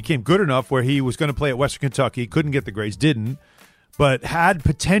 he became good enough where he was going to play at Western Kentucky, couldn't get the grades, didn't, but had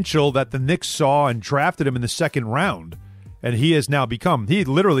potential that the Knicks saw and drafted him in the second round. And he has now become, he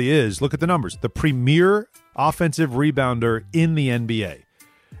literally is, look at the numbers, the premier offensive rebounder in the NBA.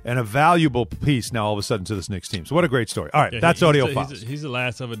 And a valuable piece now all of a sudden to this Knicks team. So what a great story. All right, that's Audio Files. He's the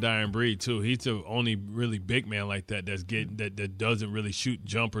last of a dying breed, too. He's the only really big man like that that doesn't really shoot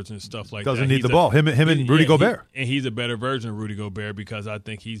jumpers and stuff like that. Doesn't need the ball. Him and Rudy Gobert. And he's a better version of Rudy Gobert, because I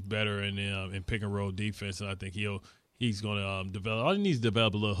think he's better in pick and roll defense, and I think he's going to develop. All he needs to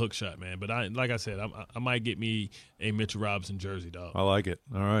develop a little hook shot, man. But like I said, I might get me a Mitchell Robinson jersey, dog. I like it.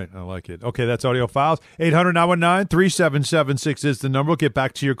 All right, I like it. Okay, that's Audio Files. 800-919-3776 is the number. We'll get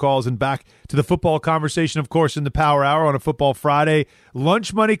back to your calls and back to the football conversation, of course, in the Power Hour on a Football Friday.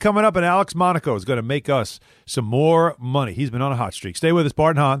 Lunch money coming up, and Alex Monaco is going to make us some more money. He's been on a hot streak. Stay with us,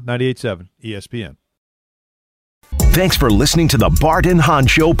 Bart and Hahn, 98.7 ESPN. Thanks for listening to the Bart and Hahn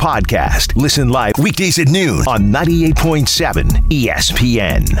Show podcast. Listen live weekdays at noon on 98.7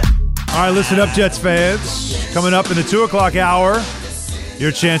 ESPN. All right, listen up, Jets fans. Coming up in the 2 o'clock hour,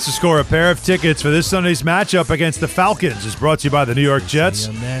 your chance to score a pair of tickets for this Sunday's matchup against the Falcons is brought to you by the New York Jets.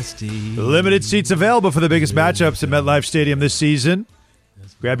 Limited seats available for the biggest matchups at MetLife Stadium this season.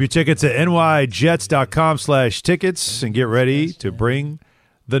 Grab your tickets at nyjets.com/tickets and get ready to bring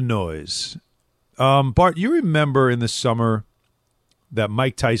the noise. Bart, you remember in the summer that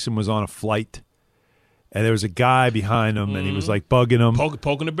Mike Tyson was on a flight and there was a guy behind him and he was like bugging him.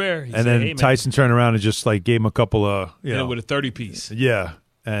 Poking the bear. And then hey, Tyson turned around and just like gave him a couple of, with a 30-piece. Yeah.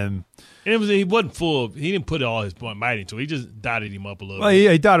 And he wasn't full. He didn't put all his might into it. He just dotted him up a little bit.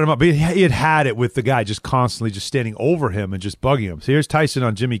 Yeah, he dotted him up. But he had it with the guy just constantly just standing over him and just bugging him. So here's Tyson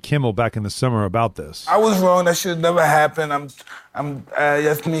on Jimmy Kimmel back in the summer about this. I was wrong. That should have never happened.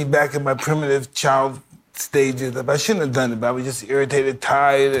 That's me back in my primitive child stages. I shouldn't have done it, but I was just irritated,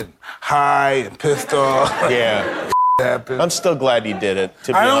 tired, and high, and pissed off. Yeah. Happened. I'm still glad you did it.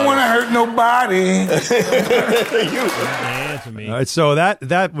 I don't want to hurt nobody. All right, so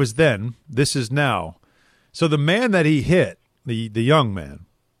that was then. This is now. So the man that he hit, the young man.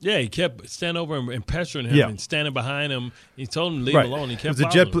 Yeah, he kept standing over him and pestering him and standing behind him. He told him to leave him alone. He kept it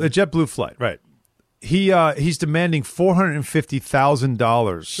was a JetBlue flight, right? He's demanding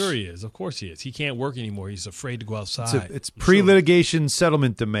 $450,000. Sure he is. Of course he is. He can't work anymore. He's afraid to go outside. It's pre-litigation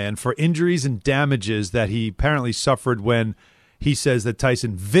settlement demand for injuries and damages that he apparently suffered when he says that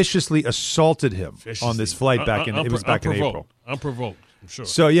Tyson viciously assolted him on this flight back in April. Unprovoked, I'm sure.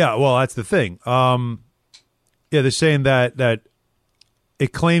 So, yeah, well, that's the thing. They're saying that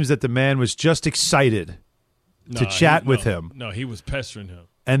it claims that the man was just excited to chat with him. No, he was pestering him.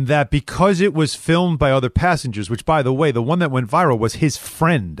 And that because it was filmed by other passengers, which, by the way, the one that went viral was his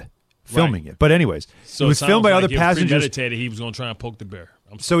friend filming it. But anyways, so it was filmed by other passengers. Premeditated, he was going to try and poke the bear.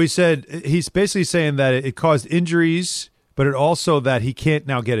 So he said he's basically saying that it caused injuries, but it also that he can't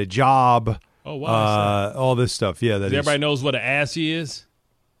now get a job. Oh, wow. All this stuff. Yeah. Everybody knows what an ass he is?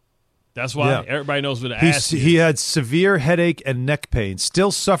 That's why everybody knows what an ass is. He had severe headache and neck pain,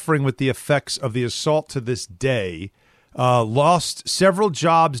 still suffering with the effects of the assault to this day. Lost several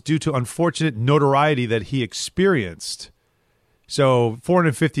jobs due to unfortunate notoriety that he experienced. So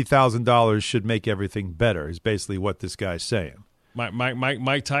 $450,000 should make everything better is basically what this guy's saying.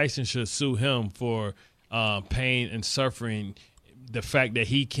 Mike Tyson should sue him for pain and suffering. The fact that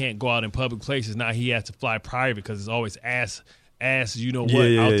he can't go out in public places, now he has to fly private because it's always ass out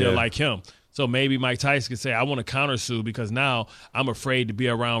there like him. So maybe Mike Tyson could say, I want to countersue because now I'm afraid to be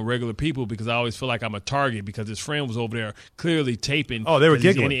around regular people because I always feel like I'm a target because his friend was over there clearly taping. Oh, they were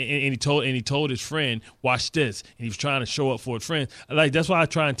giggling. And he told his friend, watch this. And he was trying to show up for his friend. Like, that's why I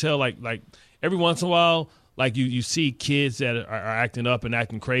try and tell, like every once in a while, like you see kids that are acting up and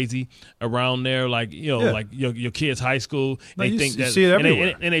acting crazy around there, like like your kids' high school. No, they you think that, see it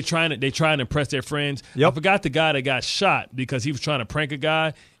everywhere. and they try and impress their friends. Yep. I forgot the guy that got shot because he was trying to prank a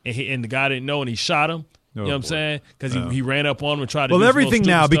guy, and the guy didn't know, and he shot him. You know what I'm saying? Because he ran up on him and tried to. Well, do everything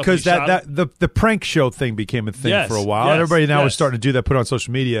now stuff, because the prank show thing became a thing for a while. Everybody now is starting to do that, put it on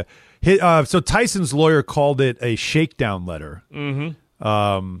social media. So Tyson's lawyer called it a shakedown letter.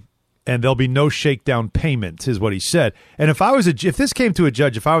 Mm-hmm. And there'll be no shakedown payment, is what he said. And if this came to a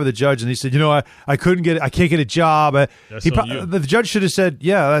judge, if I were the judge and he said, I can't get a job, the judge should have said,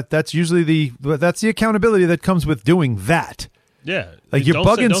 that's usually that's the accountability that comes with doing that. Yeah, like you're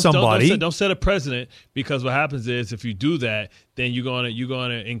bugging somebody. Don't set a precedent because what happens is if you do that, then you're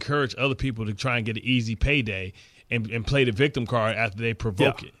gonna encourage other people to try and get an easy payday and play the victim card after they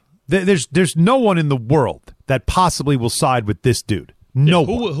provoke it. There's no one in the world that possibly will side with this dude. No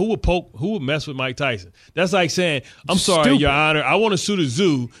one. Who would mess with Mike Tyson? That's like saying, I'm sorry, Your Honor, I want to sue the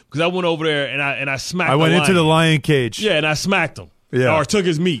zoo because I went over there and I smacked I went into the lion cage. Yeah, and I smacked him. Yeah. Or took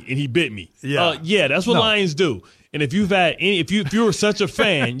his meat and he bit me. Yeah. That's what lions do. And if if you were such a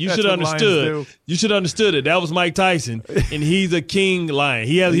fan, you should have understood. You should have understood that was Mike Tyson, and he's a king lion.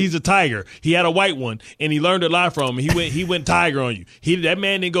 He's a tiger. He had a white one, and he learned a lot from him. He went tiger on you. That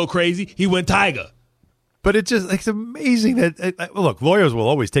man didn't go crazy. He went tiger. But it's amazing that look, lawyers will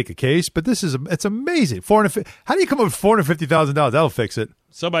always take a case, but it's amazing. How do you come up with $450,000? That'll fix it.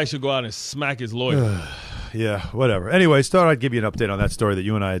 Somebody should go out and smack his lawyer. Yeah, whatever. Anyways, thought I'd give you an update on that story that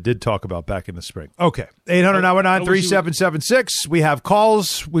you and I did talk about back in the spring. Okay, 800-919-3776. We have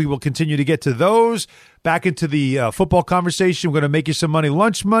calls. We will continue to get to those. Back into the football conversation. We're going to make you some money,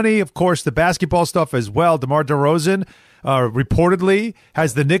 lunch money. Of course, the basketball stuff as well. DeRozan reportedly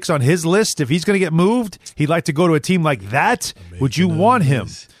has the Knicks on his list. If he's going to get moved, he'd like to go to a team like that. Would you want him?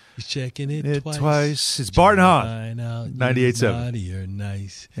 He's checking it twice. It's Bart and Hahn. 98.7.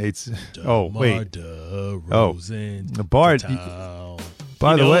 Nice. Bart.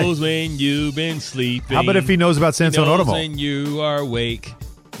 By the way, knows when you've been sleeping. How about if he knows about Sansone Automall? When you are awake.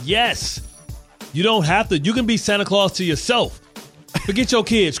 Yes. You don't have to. You can be Santa Claus to yourself. Forget your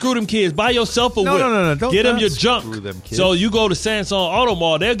kids. Screw them kids. Buy yourself a whip. No. Don't get them your junk. Screw them kids. So you go to Sansone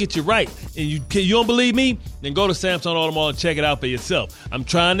Automall. They'll get you right. And you don't believe me? Then go to Sansone Automall and check it out for yourself. I'm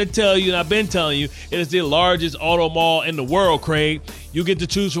trying to tell you, and I've been telling you, it is the largest auto mall in the world, Craig. You get to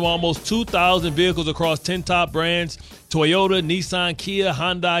choose from almost 2,000 vehicles across 10 top brands. Toyota, Nissan, Kia,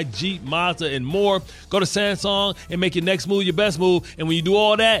 Hyundai, Jeep, Mazda, and more. Go to Sansone and make your next move your best move. And when you do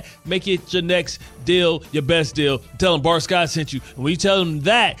all that, make it your next deal your best deal. Tell them Bart Scott sent you. And when you tell them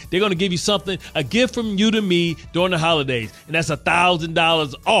that, they're going to give you something, a gift from you to me during the holidays. And that's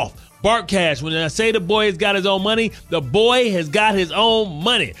 $1,000 off. Bart Cash. When I say the boy has got his own money, the boy has got his own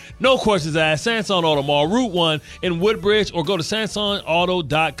money. No questions asked. Sansone Auto Mall, Route 1 in Woodbridge, or go to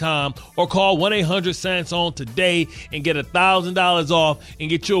SansoneAuto.com or call 1-800-SANSONE today and get $1,000 off and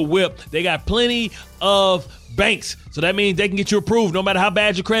get you a whip. They got plenty of banks. So that means they can get you approved. No matter how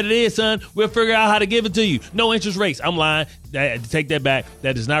bad your credit is, son, we'll figure out how to give it to you. No interest rates. I'm lying. Take that back.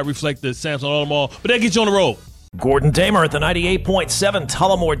 That does not reflect the Sansone Auto Mall, but that gets you on the road. Gordon Damer at the 98.7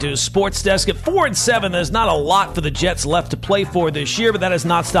 Tullamore Dew Sports Desk. At 4-7, there's not a lot for the Jets left to play for this year, but that has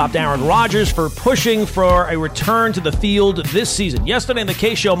not stopped Aaron Rodgers for pushing for a return to the field this season. Yesterday in the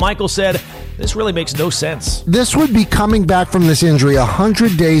K-Show, Michael said, this really makes no sense. This would be coming back from this injury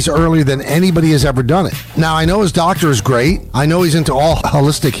 100 days earlier than anybody has ever done it. Now, I know his doctor is great. I know he's into all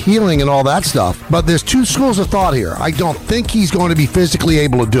holistic healing and all that stuff, but there's two schools of thought here. I don't think he's going to be physically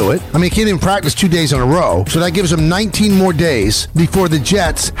able to do it. I mean, he can't even practice 2 days in a row, so that gives him 19 more days before the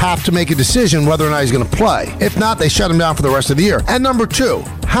Jets have to make a decision whether or not he's going to play. If not, they shut him down for the rest of the year. And number two,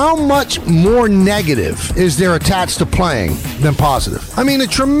 how much more negative is there attached to playing than positive? I mean, a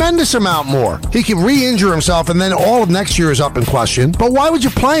tremendous amount more. He can re-injure himself, and then all of next year is up in question. But why would you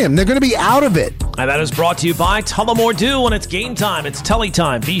play him? They're going to be out of it. And that is brought to you by Tullamore Dew. When it's game time, it's Tully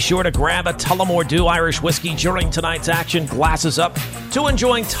time. Be sure to grab a Tullamore Dew Irish whiskey during tonight's action. Glasses up to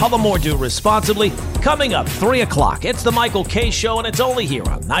enjoying Tullamore Dew responsibly. Coming up, 3 o'clock, it's the Michael K. Show, and it's only here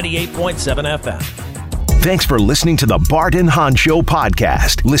on 98.7 FM. Thanks for listening to the Bart and Hahn Show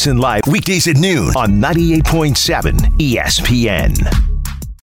podcast. Listen live weekdays at noon on 98.7 ESPN.